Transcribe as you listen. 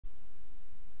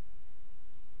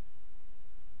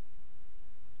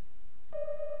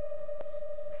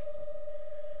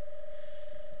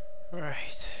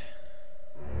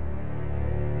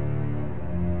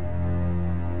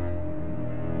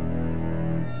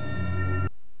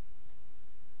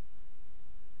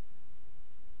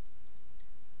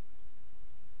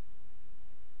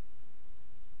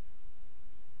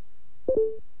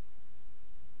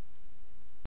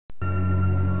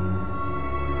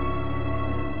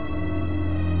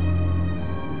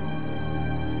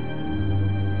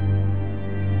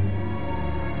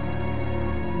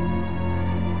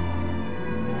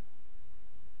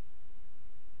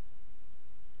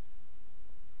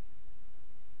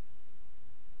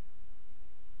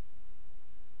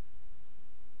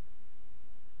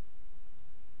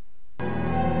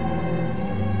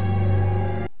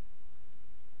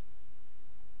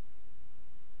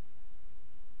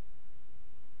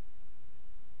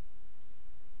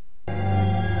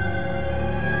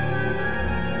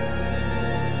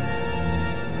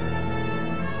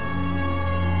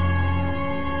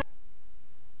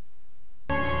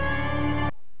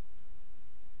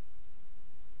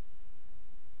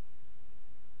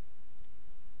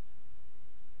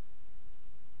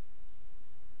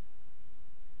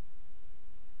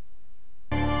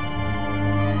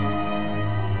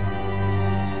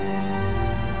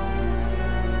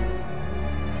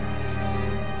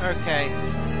Okay.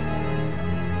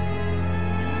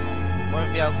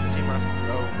 Won't be able to see my.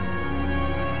 Oh.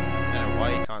 I don't know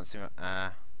why you can't see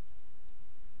my.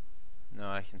 No,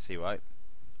 I can see why.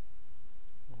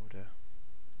 Order.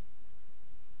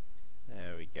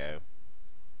 There we go.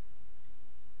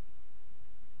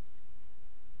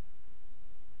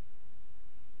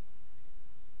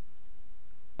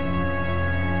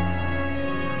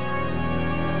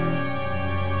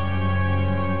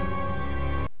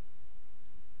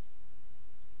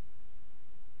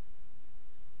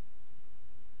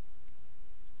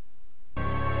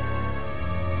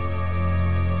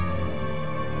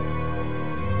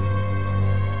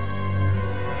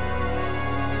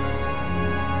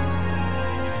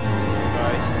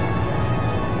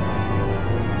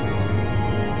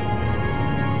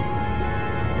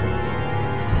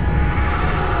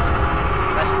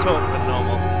 Less talk than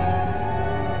normal.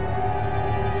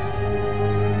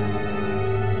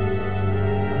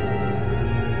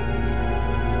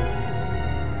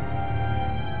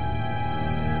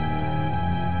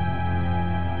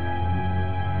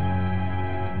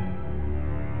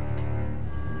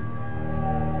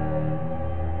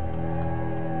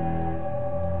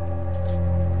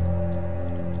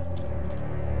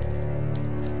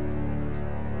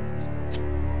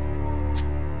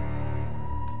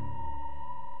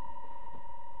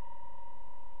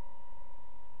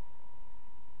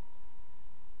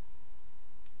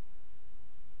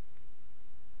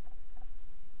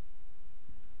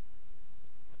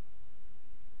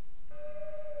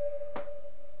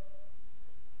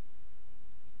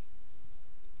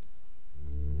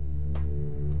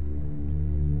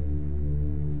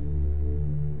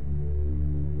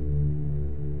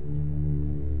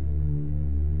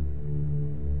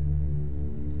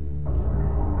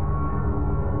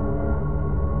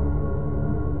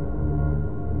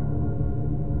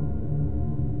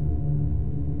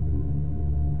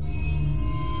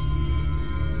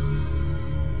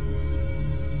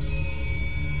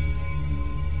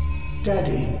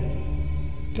 Daddy,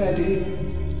 Daddy,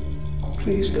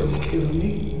 please don't kill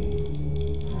me.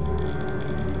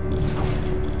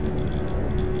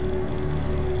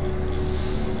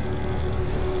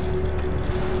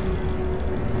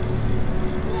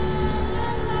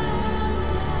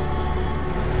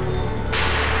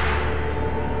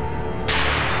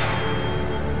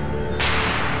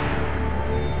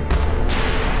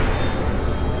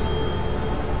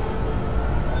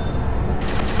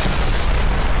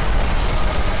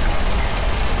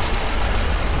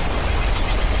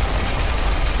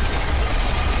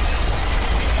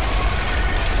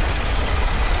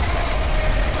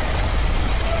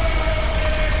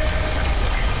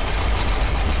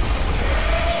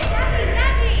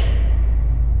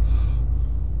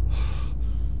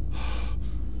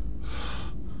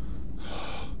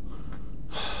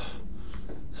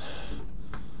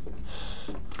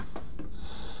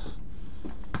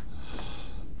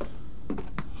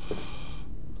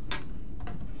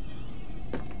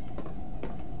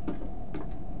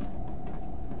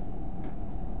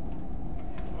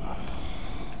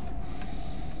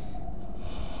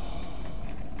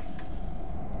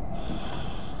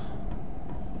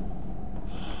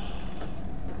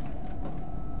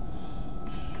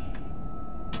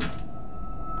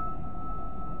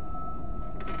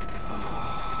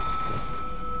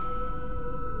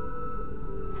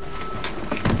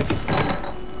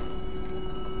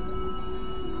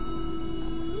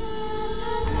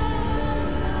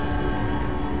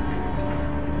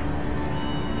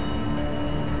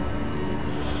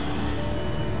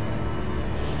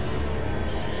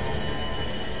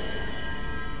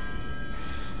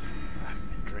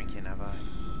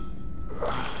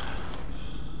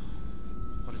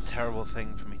 horrible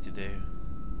thing for me to do.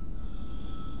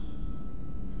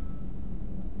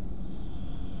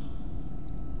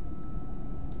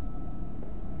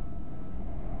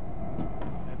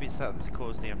 Maybe it's that that's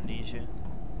caused the amnesia.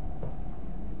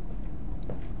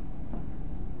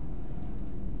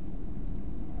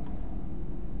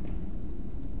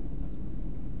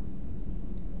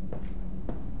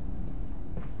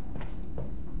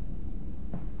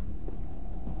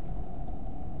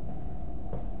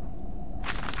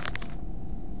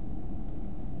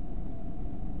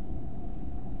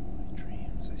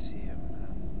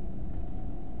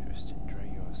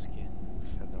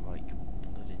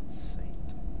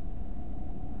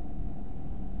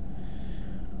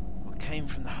 Came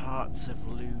from the hearts of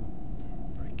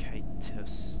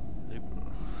lubricatus.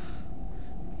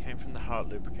 We came from the heart,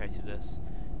 lubricated us,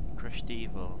 crushed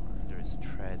evil under its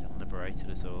tread, and liberated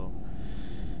us all.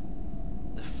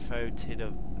 The foetid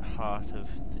heart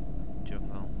of the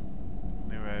jungle,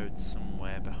 mirrored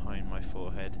somewhere behind my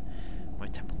forehead. My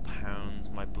temple pounds,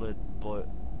 my blood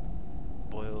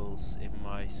boils in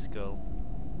my skull.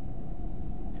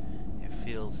 It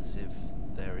feels as if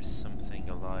there is something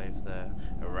alive there.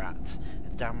 A rat.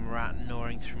 A damn rat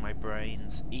gnawing through my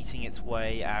brains, eating its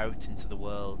way out into the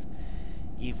world.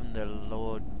 Even the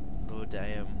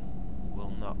Lordaeum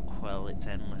will not quell its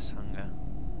endless hunger.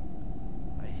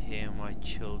 I hear my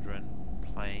children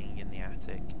playing in the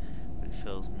attic, but it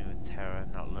fills me with terror,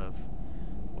 not love.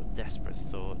 What desperate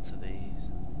thoughts are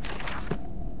these?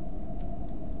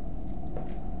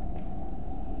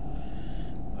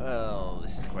 Well,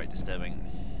 this is quite disturbing.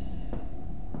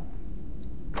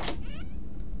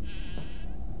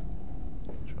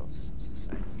 Control system's the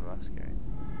same as the last game.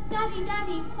 Daddy,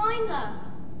 Daddy, find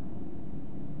us!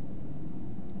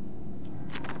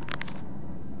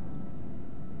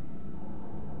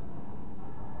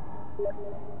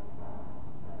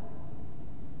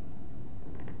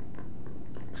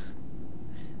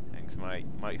 Thanks, Mike.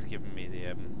 Mike's giving me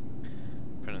the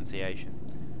pronunciation.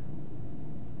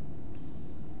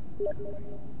 To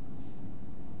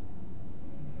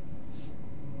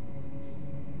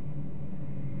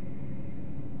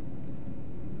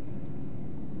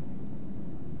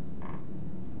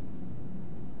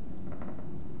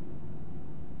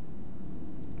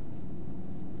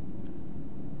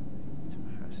a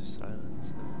house of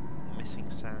silence, the missing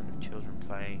sound of children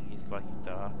playing is like a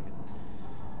dark and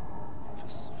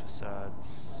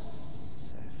facades.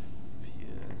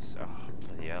 Oh,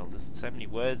 bloody hell, there's so many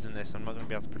words in this I'm not going to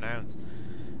be able to pronounce.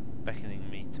 Beckoning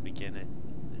me to begin a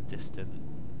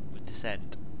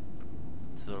descent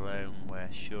to the loam where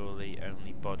surely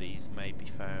only bodies may be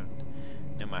found.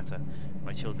 No matter,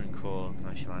 my children call and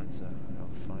I shall answer. I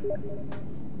will find them.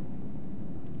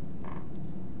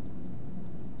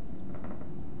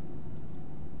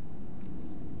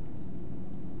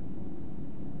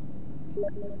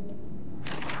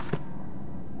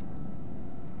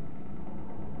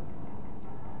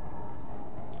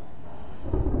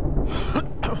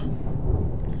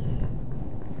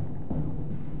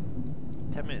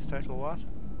 Total what?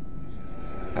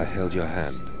 I held your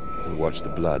hand and watched the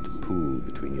blood pool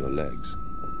between your legs.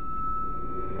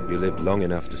 You lived long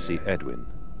enough to see Edwin,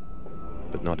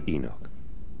 but not Enoch.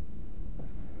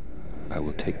 I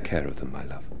will take care of them, my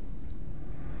love.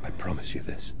 I promise you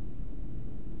this.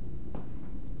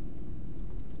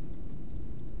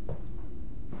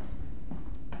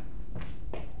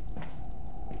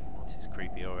 This is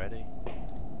creepy already.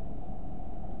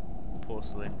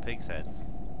 Porcelain pig's heads.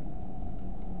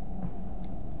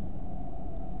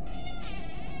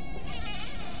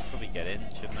 Get in,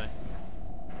 shouldn't I?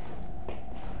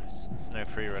 It's no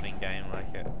free running game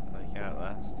like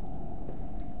Outlast.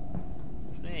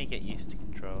 I need to get used to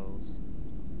controls.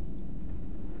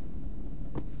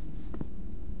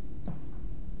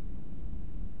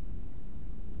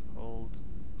 Hold.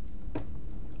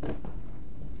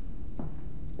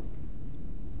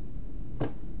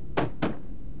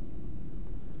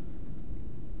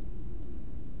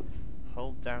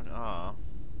 Hold down R.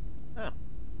 Oh.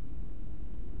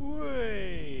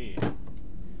 Whey!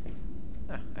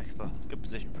 Ah, excellent. Good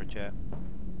position for a chair.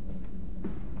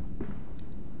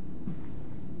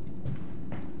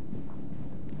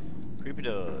 Creepy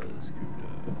doors. Creepy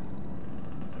doors.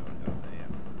 Oh, no, there.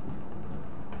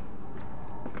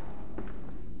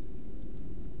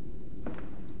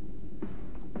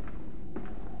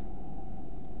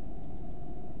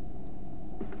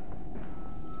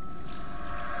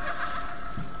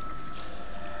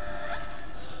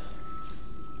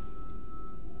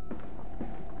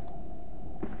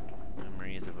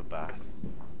 Memories of a bath.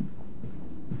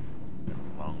 Been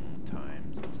a long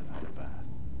time since I've had a bath.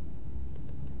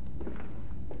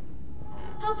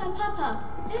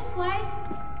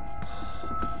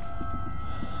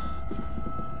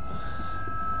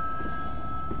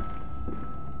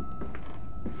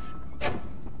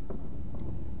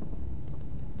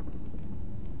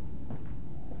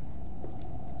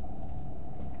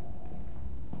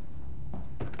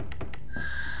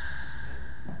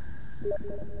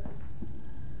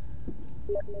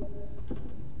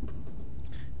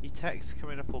 Your text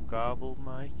coming up all garbled,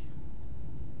 Mike.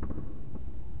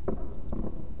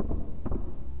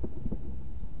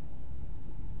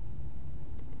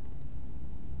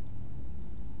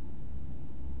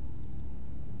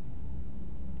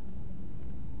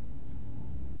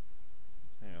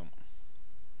 Hang on.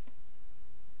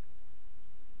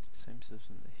 Same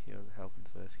substance that healed the help in the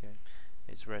first game.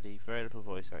 It's ready. Very little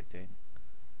voice acting.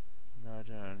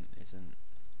 Nardan isn't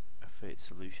a fit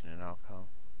solution in alcohol.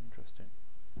 Interesting.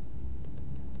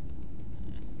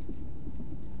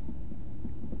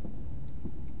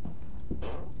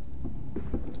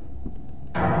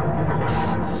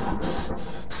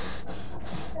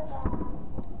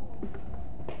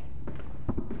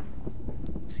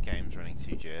 This game's running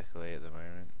too jerkily at the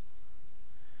moment.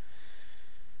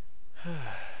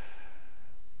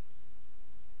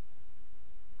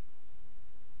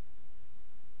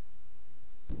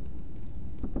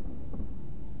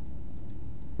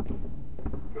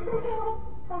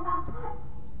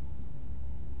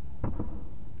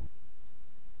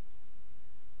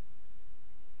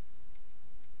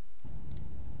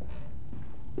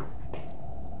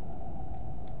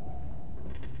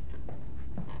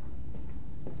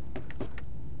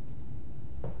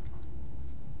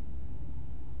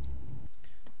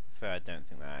 Fair, I don't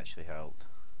think that actually helped.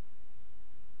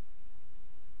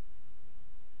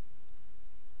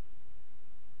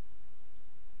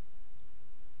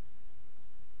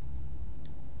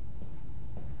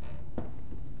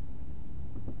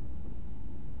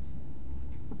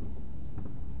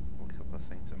 A couple of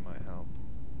things that might help.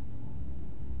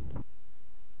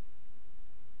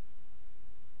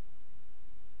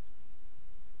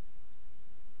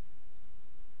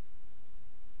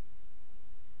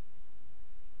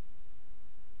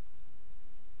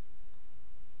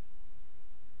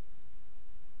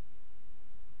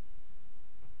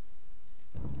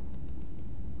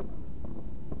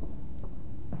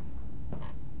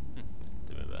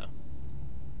 Do it better.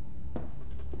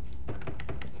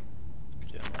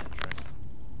 Journal entry.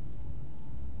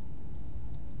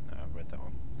 No, I've read that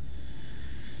one.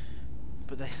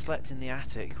 But they slept in the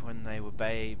attic when they were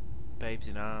babes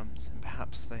in arms, and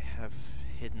perhaps they have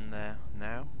hidden there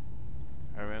now.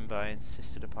 I remember I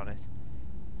insisted upon it,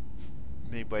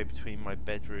 midway between my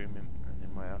bedroom and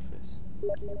in my office.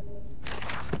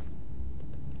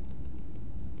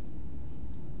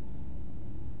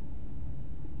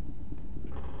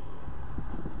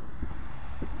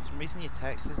 For some reason your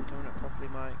text isn't coming up properly,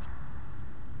 Mike.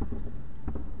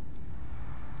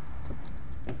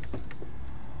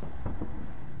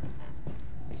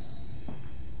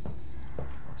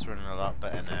 It's running a lot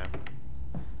better now.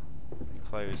 I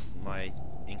closed my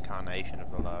incarnation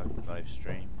of the live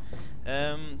stream.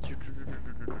 A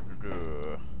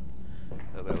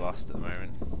little bit lost at the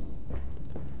moment.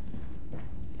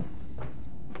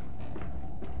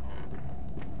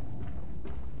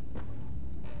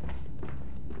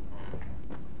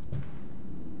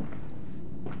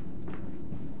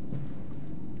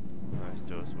 Those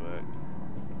doors work.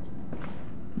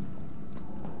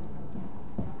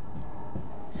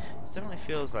 This definitely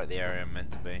feels like the area I'm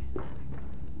meant to be.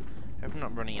 I hope I'm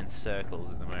not running in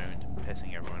circles at the moment and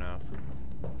pissing everyone off.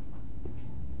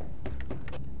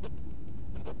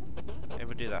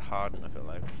 Ever do that hard enough at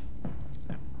load?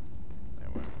 No.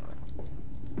 That won't work.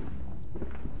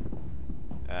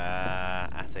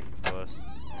 Attic, of course.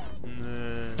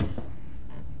 No.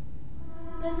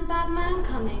 There's a bad man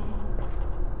coming.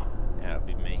 Yeah, it'll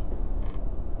be me.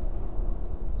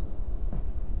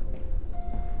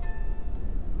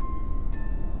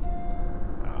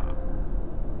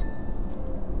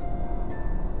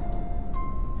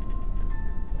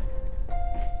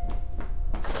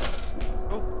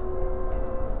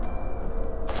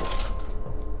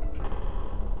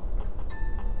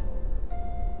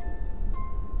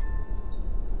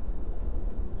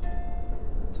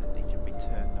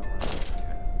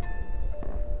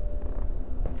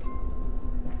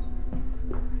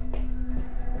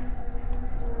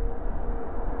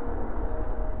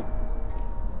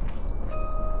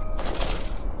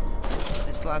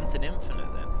 Lantern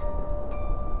Infinite then.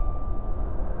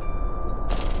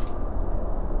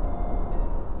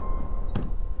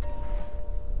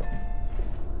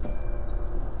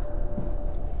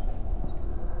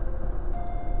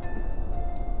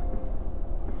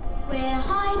 We're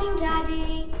hiding,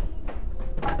 Daddy.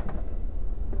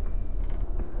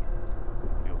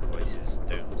 Your voices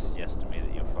don't suggest to me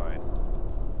that you're fine.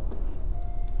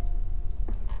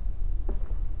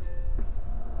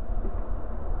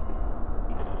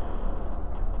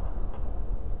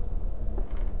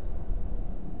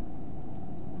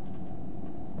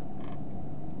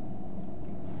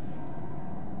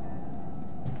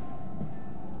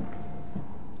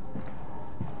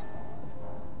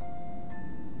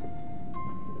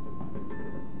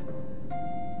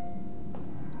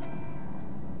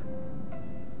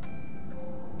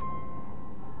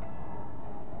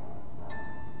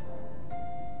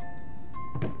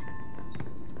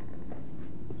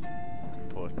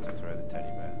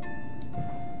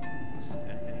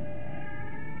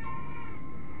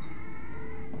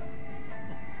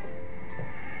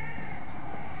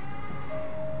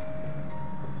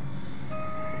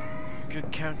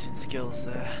 counting skills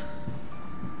there.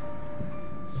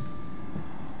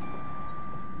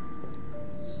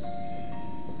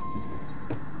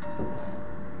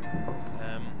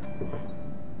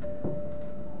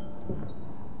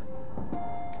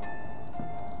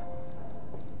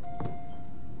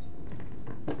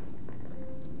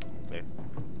 Okay.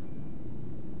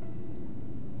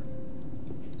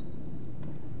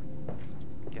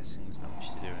 Guessing there's not much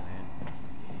to do in here.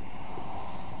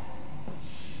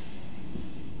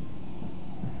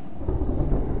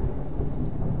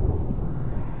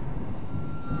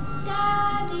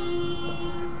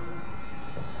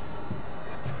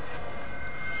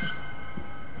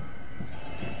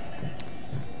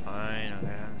 Fine, I'll go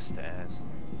down the stairs.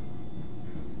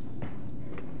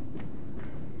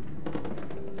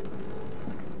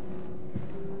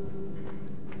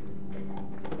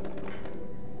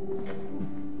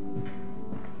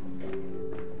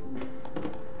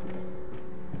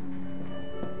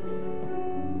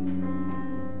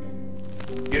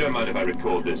 You don't mind if I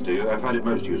record this, do you? I find it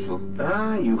most useful.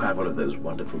 Ah, you have one of those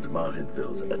wonderful departed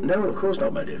pills. No, of course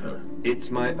not, my dear fellow.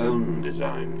 It's my own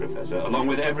design, Professor, along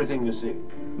with everything you see.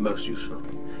 Most useful.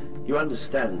 You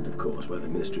understand, of course, why the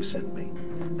Ministry sent me.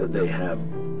 That they have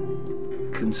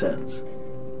concerns.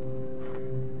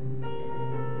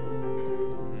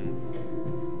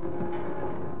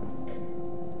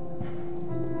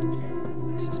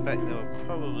 I suspect they were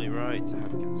probably right to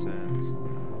have concerns.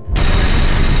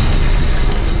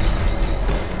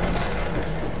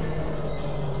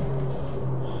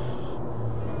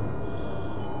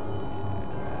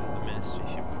 The Ministry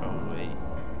should probably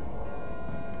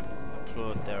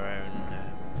applaud their own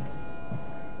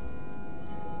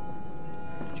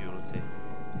duality.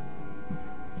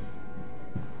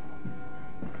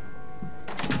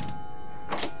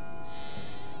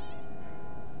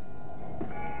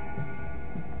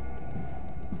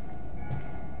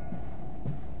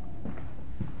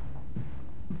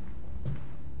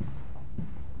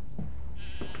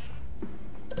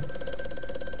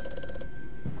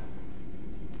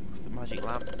 The magic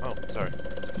lamp. Oh, sorry.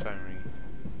 There's a phone ringing.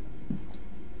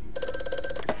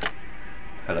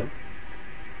 Hello?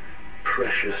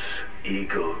 Precious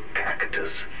eagle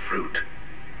cactus fruit.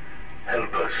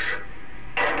 Help us.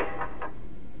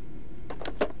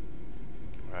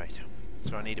 Right.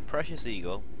 So I need a precious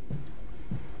eagle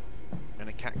and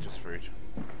a cactus fruit.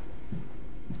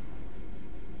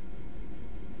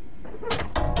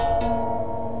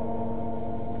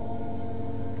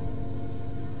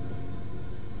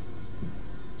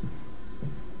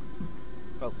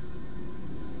 Well.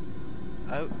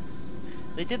 Oh.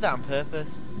 They did that on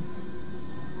purpose.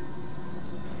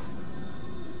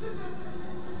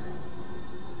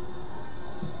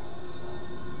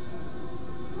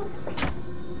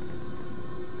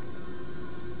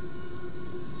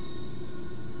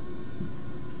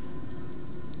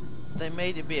 They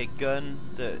made it be a gun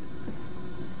that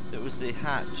was the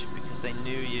hatch because they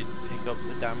knew you'd pick up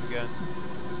the damn gun.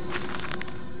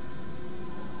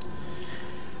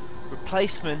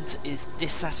 Replacement is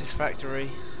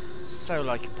dissatisfactory, so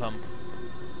like a pump.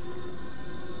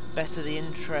 Better the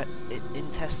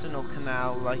intestinal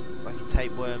canal like a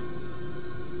tapeworm.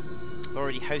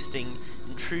 Already hosting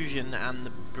intrusion and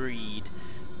the breed.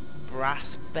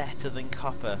 Brass better than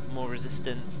copper, more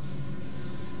resistant.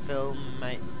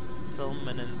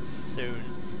 Fulminant soon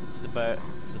to the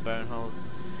bone hold.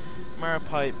 Marrow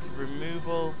pipe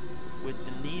removal with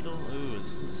the needle. Ooh,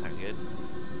 this doesn't sound good.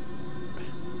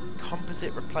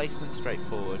 Composite replacement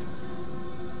straightforward.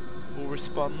 Will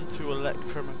respond to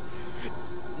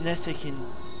electromagnetic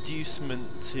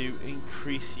inducement to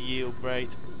increase yield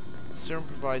rate. Serum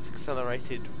provides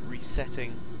accelerated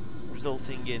resetting,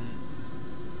 resulting in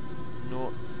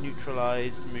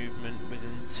neutralized movement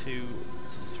within 2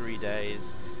 to 3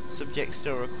 days. Subject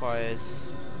still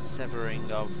requires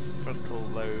severing of frontal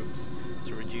lobes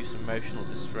to reduce emotional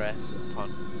distress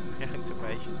upon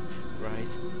reactivation.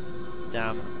 Right.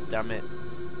 Damn it.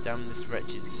 Damn this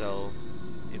wretched soul.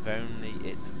 If only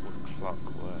it were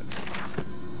clockwork.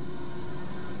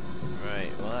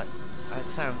 Right, well that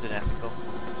sounds unethical.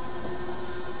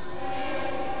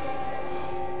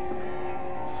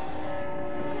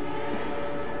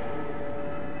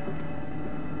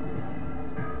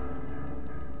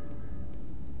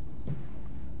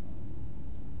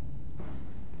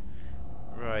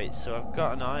 Right, so I've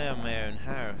got an eye on my own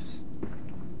house.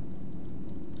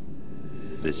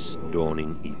 This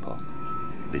dawning epoch,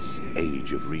 this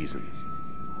age of reason,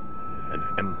 an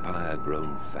empire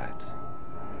grown fat,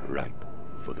 ripe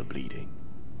for the bleeding.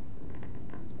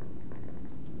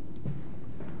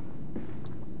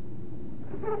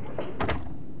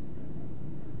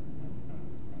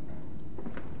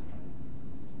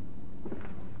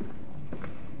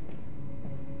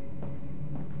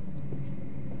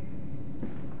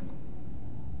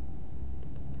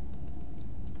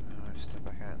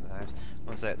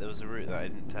 One sec, there was a route that I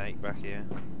didn't take back here.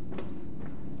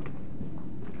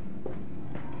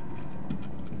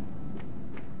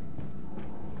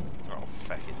 Oh,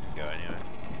 feck, it didn't go anywhere.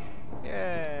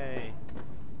 Yay!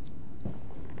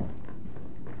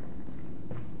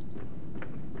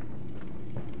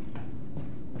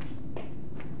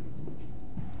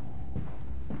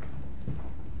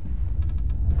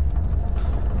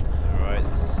 Alright,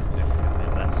 this is significantly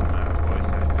less amount of voice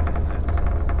acting than this.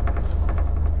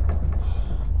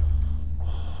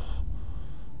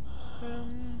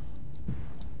 I'm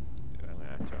gonna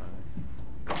have to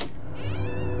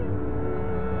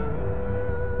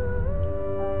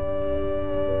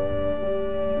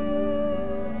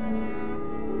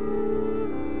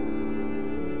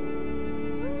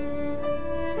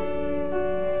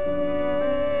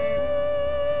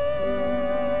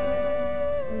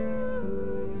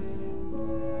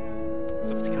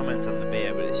love to comment on the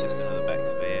beer, but it's just another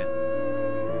Becks Vier.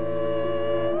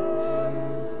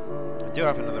 I do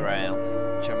have another ale,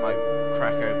 which I might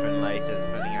crack open later,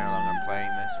 depending how long I'm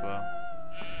playing this for.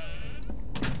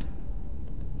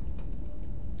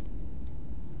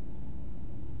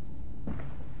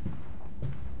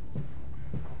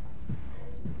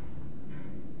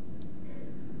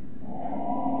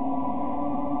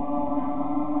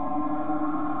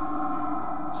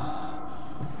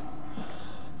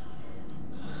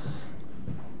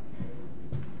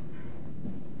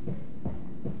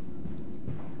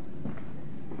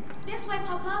 This way,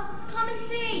 Papa. Come and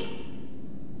see.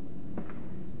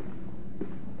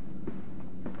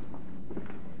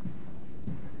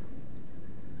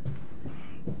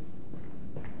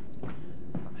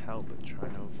 Can't help but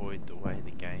trying to avoid the way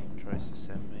the game tries to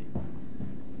send me.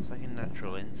 It's like a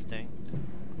natural instinct.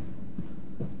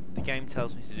 The game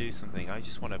tells me to do something, I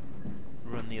just want to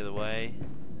run the other way,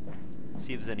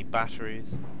 see if there's any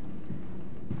batteries.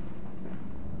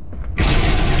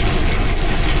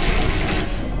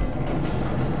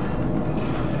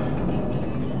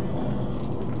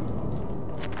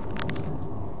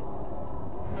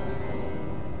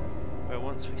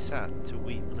 Once we sat to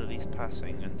weep Lily's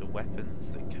passing under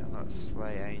weapons that cannot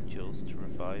slay angels to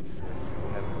revive from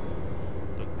heaven.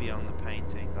 Look beyond the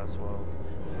painting, Oswald,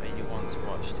 where you once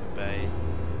watched and bathed.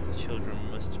 The children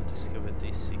must have discovered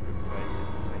these secret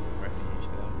places and taken refuge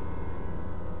there.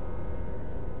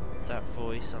 That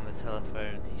voice on the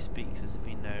telephone, he speaks as if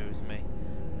he knows me,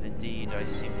 and indeed I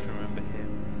seem to remember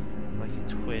him, like a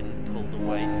twin pulled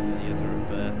away from the other at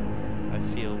birth. I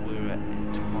feel we're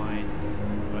entwined,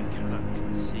 but I cannot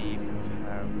conceive of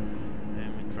how. I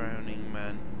am a drowning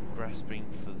man,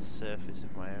 grasping for the surface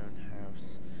of my own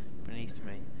house. Beneath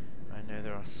me, I know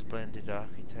there are splendid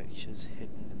architectures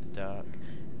hidden in the dark.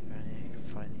 If only I could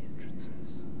find the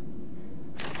entrances.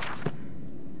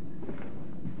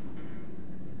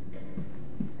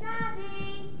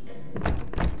 Daddy!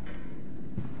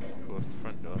 Of course, the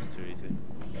front door's too easy.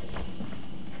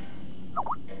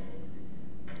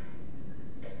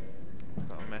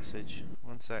 Got a message.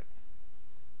 One sec.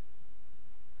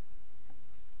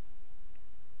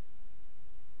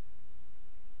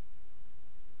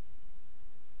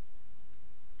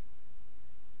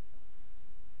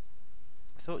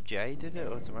 I thought Jay did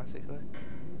it automatically.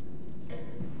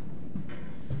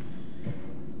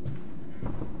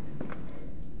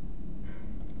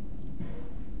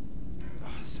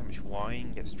 Oh, so much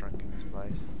wine gets drunk in this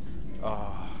place.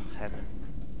 Oh, heaven.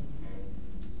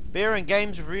 Beer and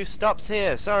games review stops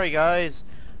here. Sorry guys,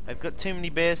 I've got too many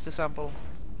beers to sample.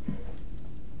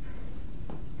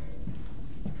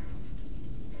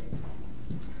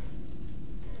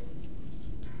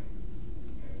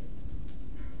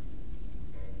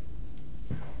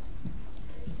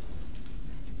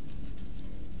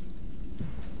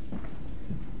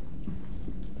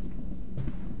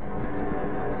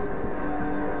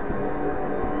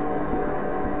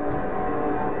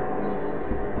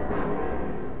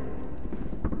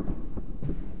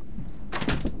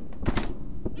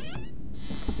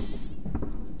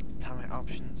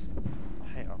 Options. I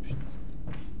hate options.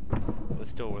 Well,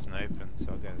 this door wasn't open, so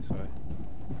I'll go this way.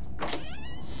 That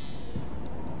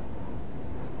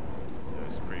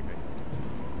was creepy.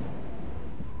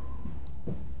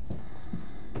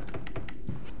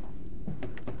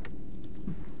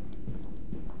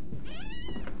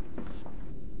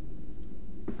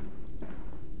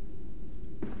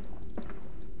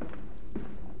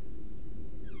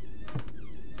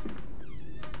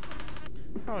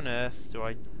 How on earth do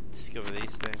I discover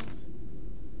these things?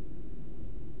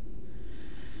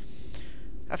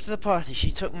 After the party,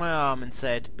 she took my arm and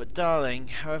said, "But darling,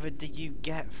 however did you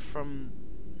get from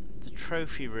the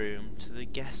trophy room to the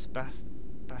guest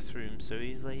bathroom so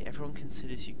easily? Everyone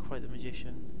considers you quite the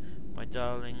magician." My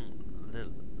darling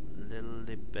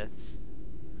Lilibeth.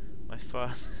 My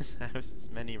father's house has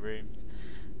many rooms,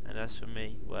 and as for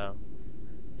me, well,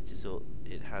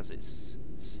 it has its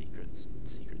secret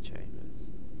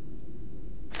chambers.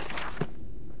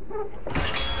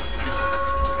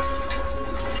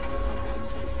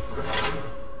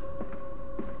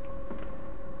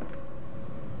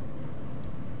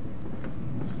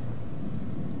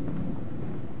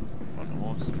 What an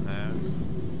awesome house.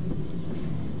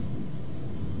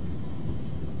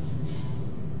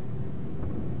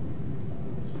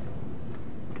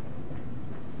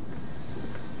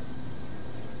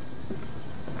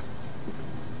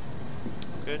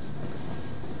 Good.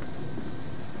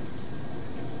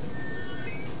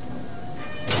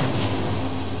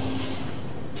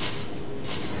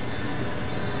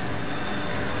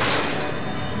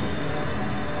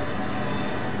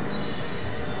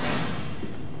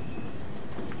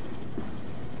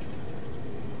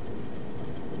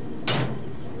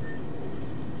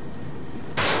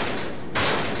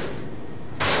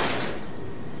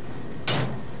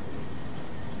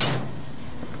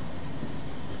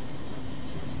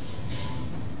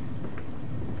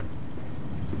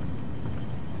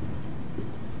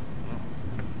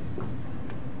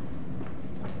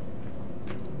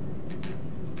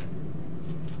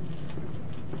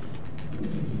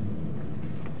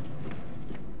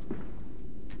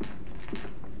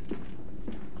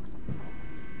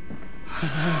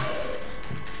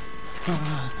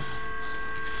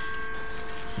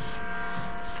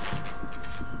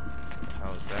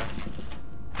 How was that?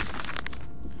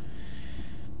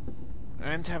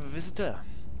 I am to have a visitor.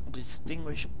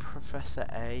 Distinguished Professor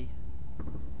A.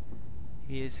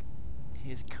 He has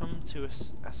come to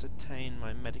ascertain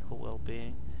my medical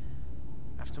well-being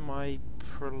after my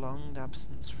prolonged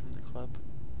absence from the club.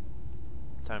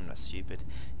 I'm not stupid.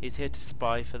 He's here to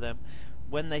spy for them.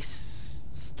 When they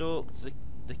stalked the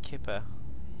Kipper,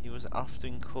 he was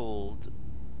often called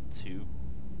to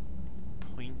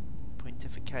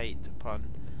pontificate upon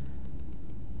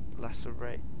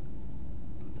lacerations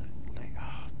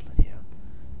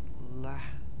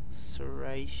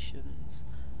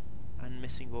and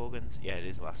missing organs. Yeah, it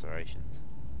is lacerations.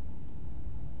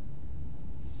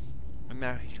 And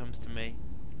now he comes to me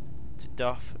to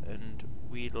doff and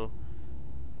wheedle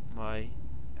my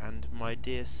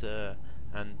dear sir,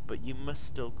 but you must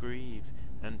still grieve,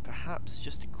 and perhaps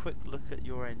just a quick look at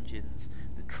your engines,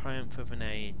 the triumph of an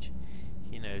age.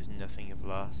 He knows nothing of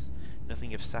loss,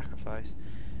 nothing of sacrifice,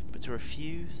 but to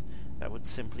refuse, that would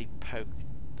simply poke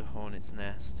the hornet's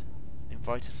nest,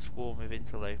 invite a swarm of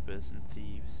interlopers and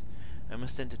thieves. I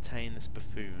must entertain this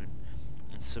buffoon,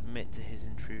 and submit to his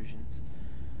intrusions.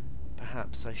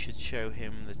 Perhaps I should show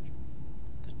him the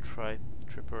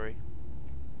trippery.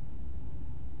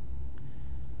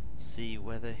 See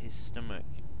whether his stomach,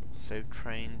 so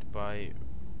trained by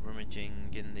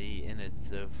rummaging in the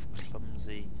innards of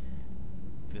clumsy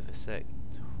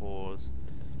vivisect whores,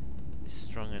 is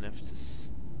strong enough to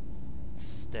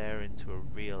stare into a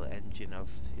real engine of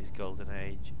his golden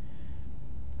age.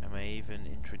 I may even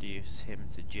introduce him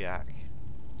to Jack,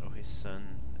 or his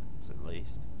son at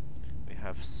least. We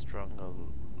have stronger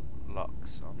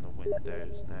locks on the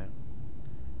windows now.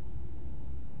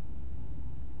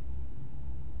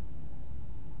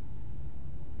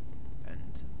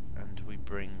 And we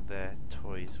bring their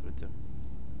toys with them.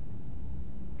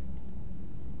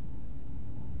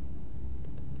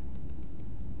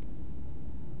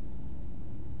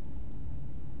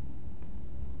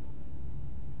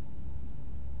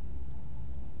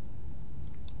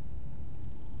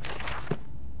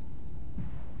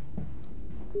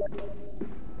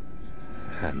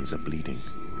 Hands are bleeding,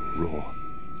 raw.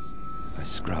 I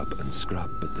scrub and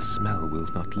scrub, but the smell will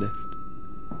not lift.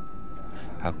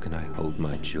 How can I hold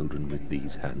my children with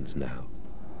these hands now?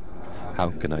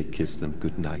 How can I kiss them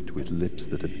goodnight with lips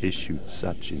that have issued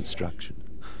such instruction?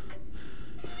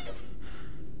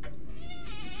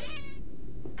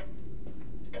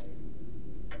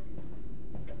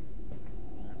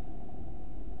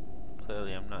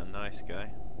 Clearly I'm not a nice guy.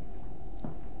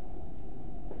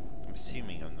 I'm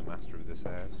assuming I'm the master of this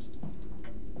house.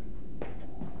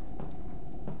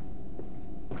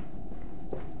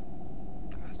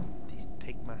 These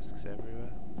pig masks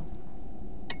everywhere.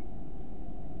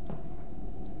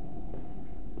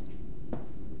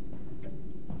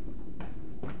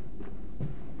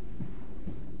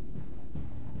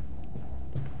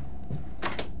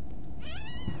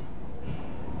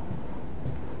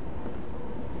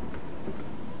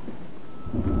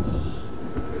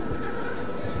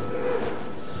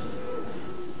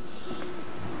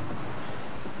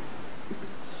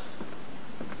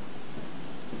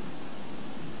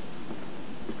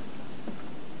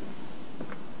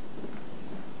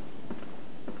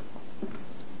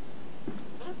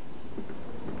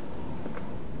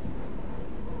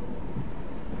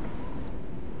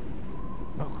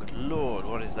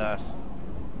 what is that?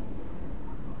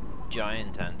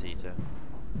 Giant anteater.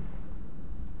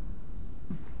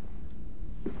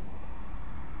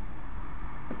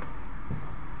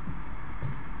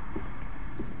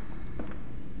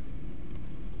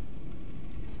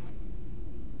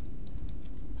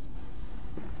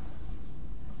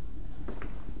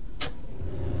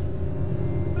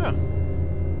 Oh.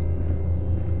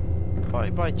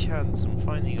 Quite by chance, I'm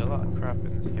finding a lot of crap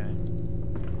in this game.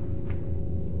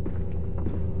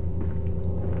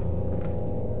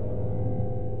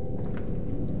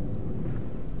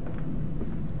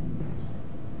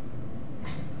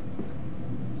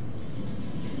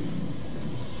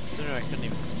 I couldn't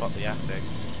even spot the attic.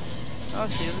 Oh,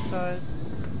 it's the other side.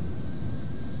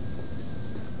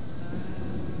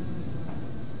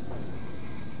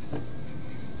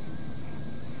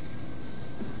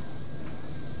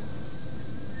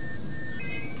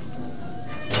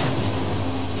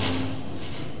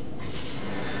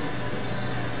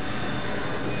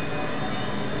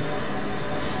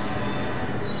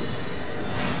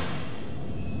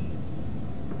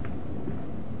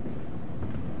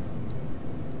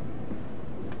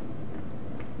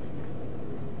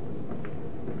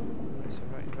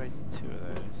 Two of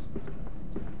those.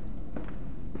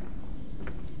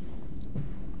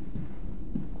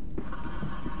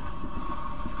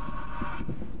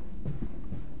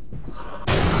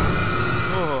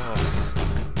 Oh.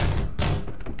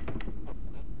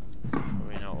 It's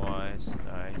probably not wise.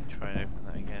 Alright, try and open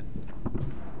that again.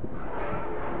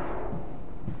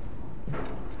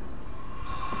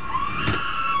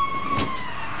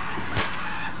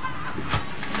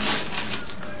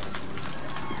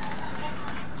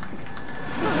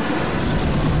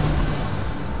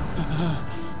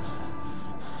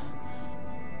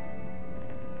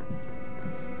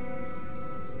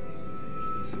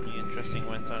 Something interesting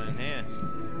went on in here.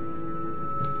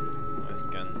 Those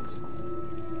guns.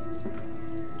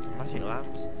 Magic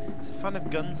lamps. He's a fan of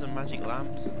guns and magic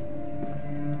lamps.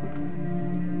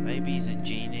 Maybe he's a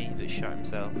genie that shot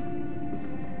himself.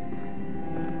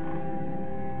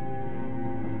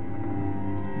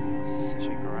 This is such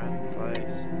a grand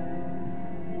place.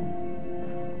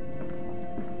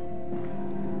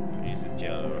 He's a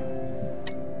jello.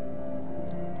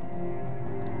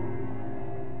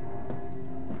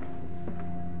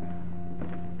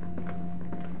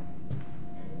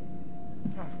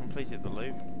 I've completed the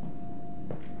loop.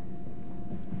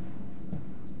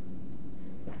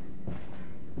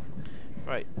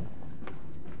 Right.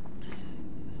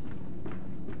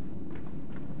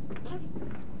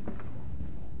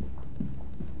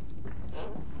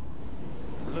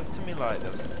 It looked to me like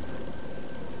there was...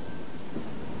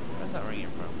 Where's that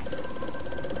ringing from?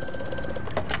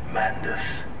 Mandus,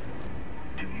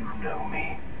 do you know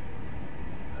me?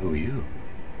 Who are you?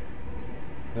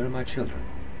 Where are my children?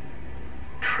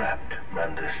 Trapped,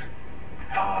 Mandus.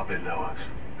 Far below us.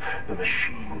 The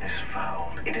machine is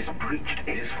fouled. It is breached.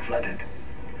 It is flooded.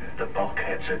 The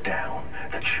bulkheads are down.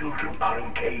 The children are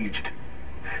engaged.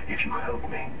 If you help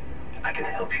me, I can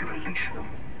help you release them.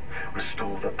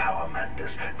 Restore the power,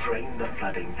 Mandus. Drain the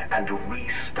flooding and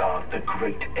restart the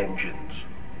great engines.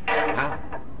 How?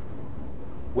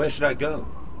 Where should I go?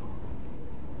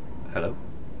 Hello?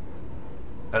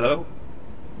 Hello?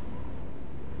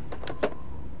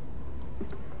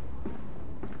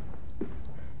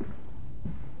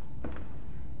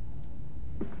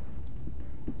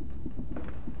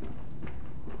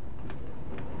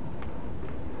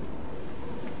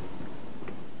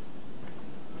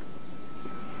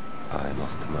 I'm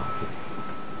off to market.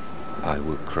 I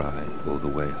will cry all the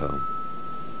way home.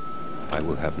 I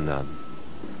will have none.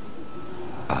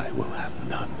 I will have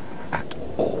none at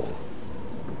all.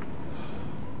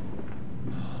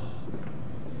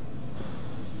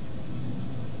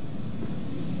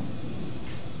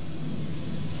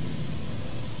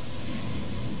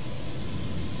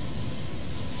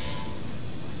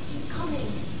 He's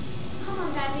coming. Come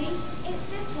on, Daddy. It's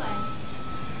this way.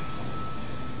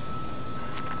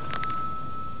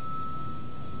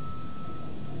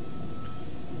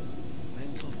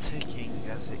 Mental ticking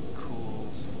as it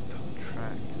cools and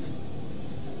contracts.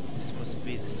 This must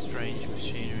be the strange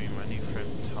machinery my new friend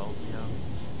told me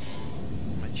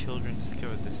of. My children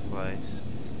discovered this place.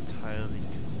 It's entirely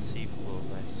conceivable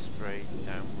they strayed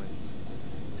downwards,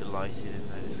 delighted in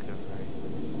their discovery.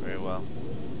 Very well.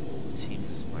 It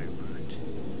seems my route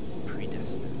is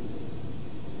predestined.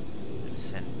 The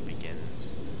descent begins.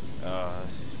 Oh,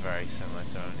 this is very similar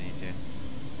to Amnesia.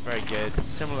 Very good.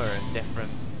 Similar and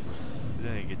different.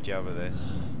 They're doing a good job of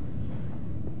this.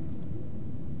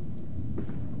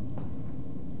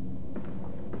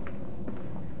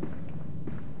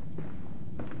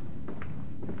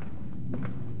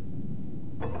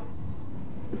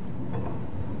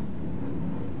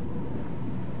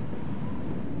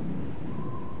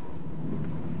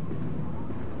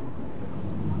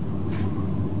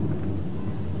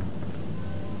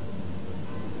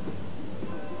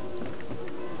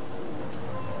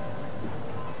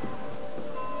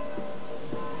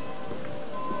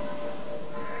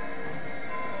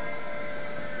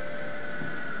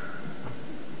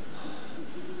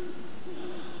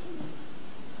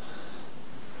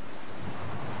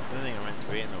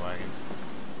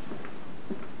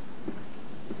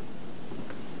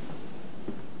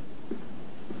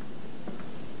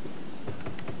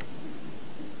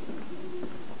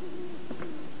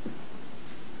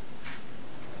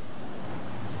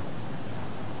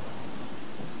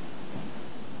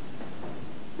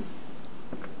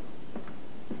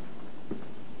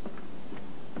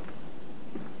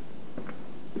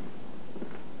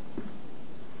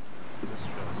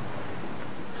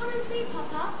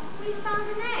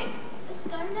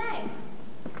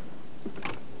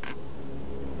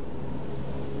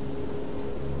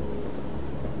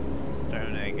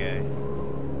 Okay.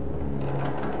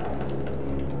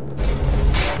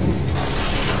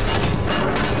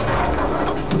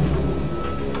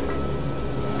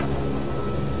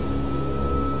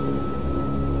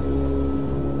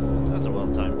 That was a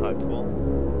well-timed pipe fall.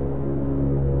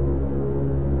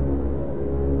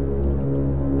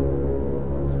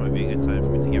 This might be a good time for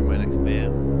me to get my next beer. I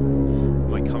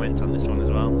might comment on this one as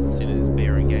well, as soon as it's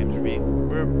beer and games review.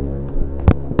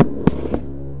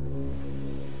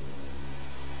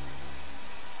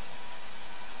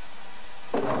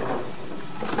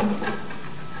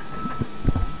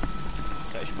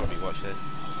 I should probably watch this.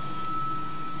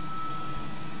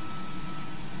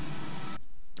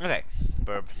 Okay,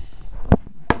 burp.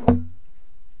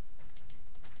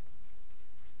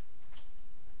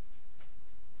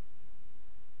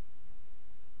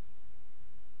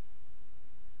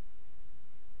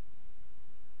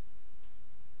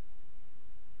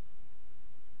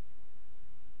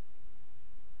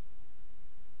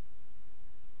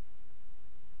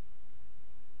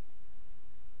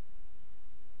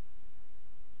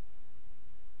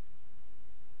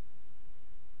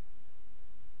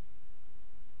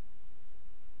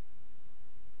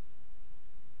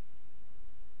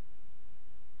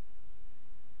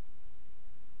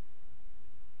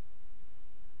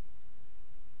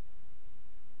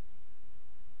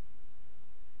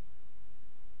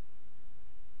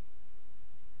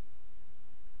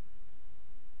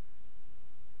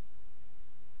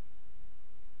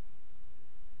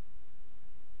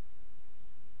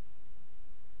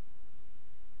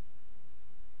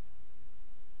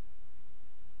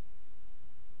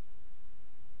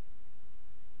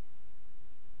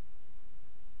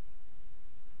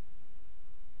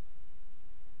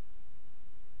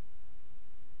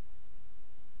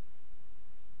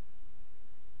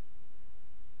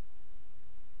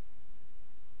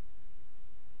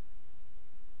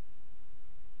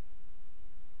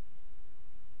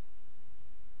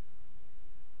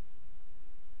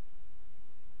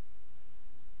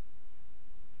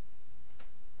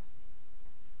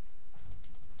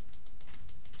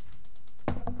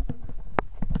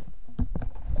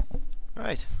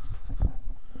 Right.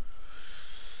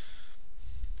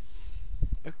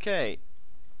 Okay.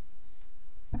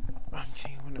 I'm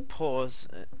going to pause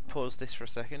this for a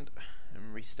second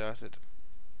and restart it.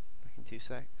 Back in 2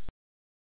 secs.